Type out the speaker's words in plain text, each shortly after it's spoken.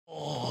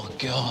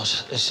God,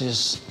 this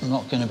is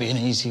not going to be an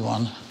easy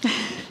one.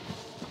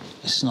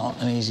 It's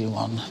not an easy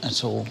one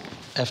at all.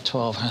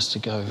 F12 has to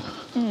go.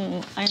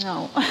 I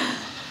know.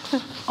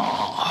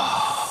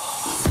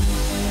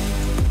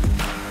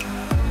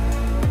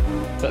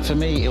 But for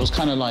me, it was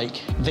kind of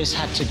like, this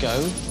had to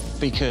go,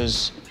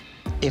 because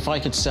if I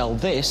could sell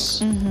this,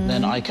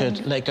 then I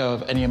could let go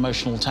of any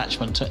emotional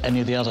attachment to any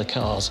of the other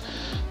cars.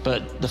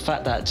 But the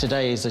fact that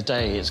today is the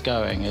day it's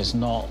going is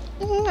not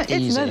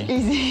easy. It's not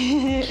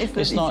easy.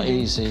 It's not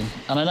easy.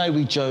 And I know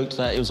we joked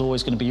that it was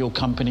always going to be your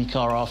company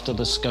car after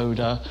the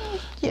Skoda,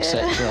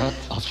 etc.,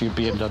 after your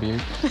BMW.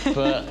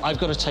 But I've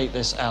got to take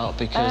this out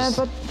because...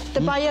 but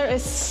the buyer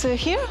is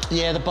here?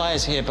 Yeah, the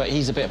buyer's here, but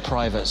he's a bit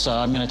private, so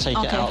I'm going to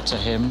take it out to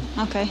him.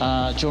 Okay. Do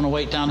you want to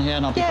wait down here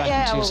and I'll be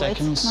back in 2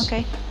 seconds?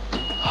 Okay.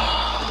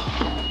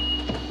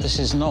 This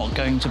is not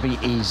going to be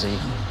easy.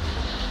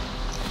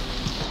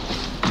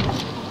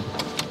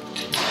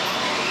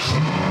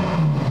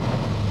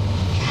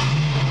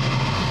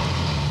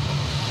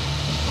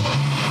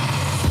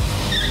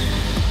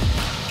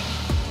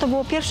 To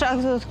było pierwsze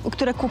auto,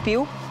 które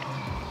kupił.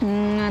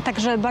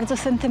 Także bardzo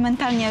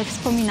sentymentalnie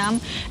wspominam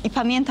i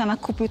pamiętam, jak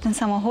kupił ten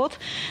samochód.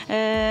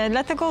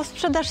 Dlatego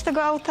sprzedaż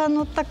tego auta,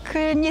 no tak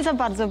nie za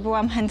bardzo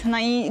byłam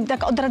chętna i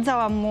tak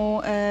odradzałam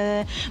mu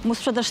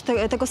sprzedaż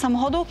tego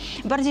samochodu.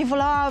 Bardziej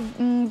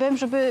wolałabym,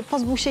 żeby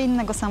pozbył się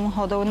innego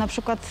samochodu, na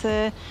przykład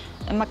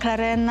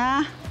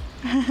McLarena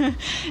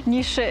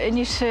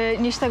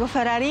niż tego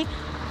Ferrari.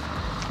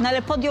 No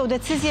ale podjął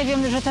decyzję,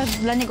 wiem, że to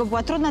dla niego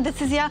była trudna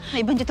decyzja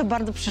i będzie to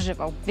bardzo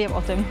przeżywał, wiem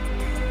o tym.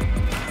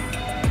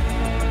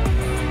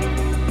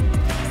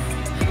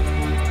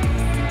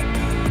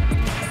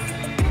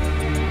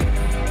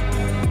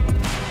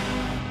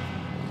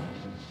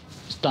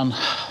 Done.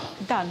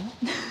 Done.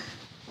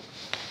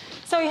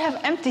 So you have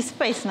empty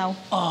space now.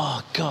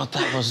 Oh, God,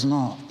 that was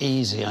not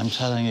easy, I'm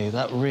telling you.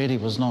 That really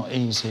was not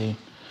easy.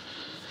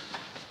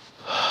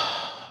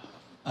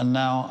 And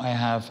now I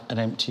have an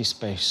empty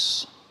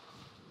space.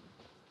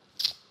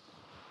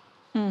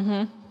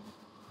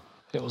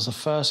 It was the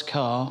first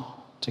car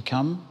to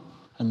come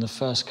and the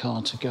first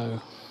car to go.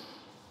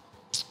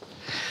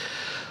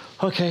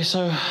 Okay,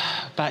 so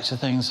back to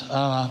things.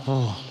 I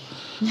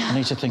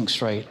need to think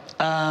straight.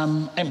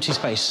 Empty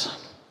space.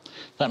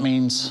 That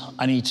means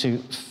I need to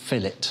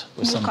fill it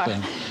with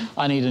something.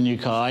 I need a new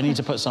car. I need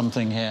to put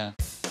something here.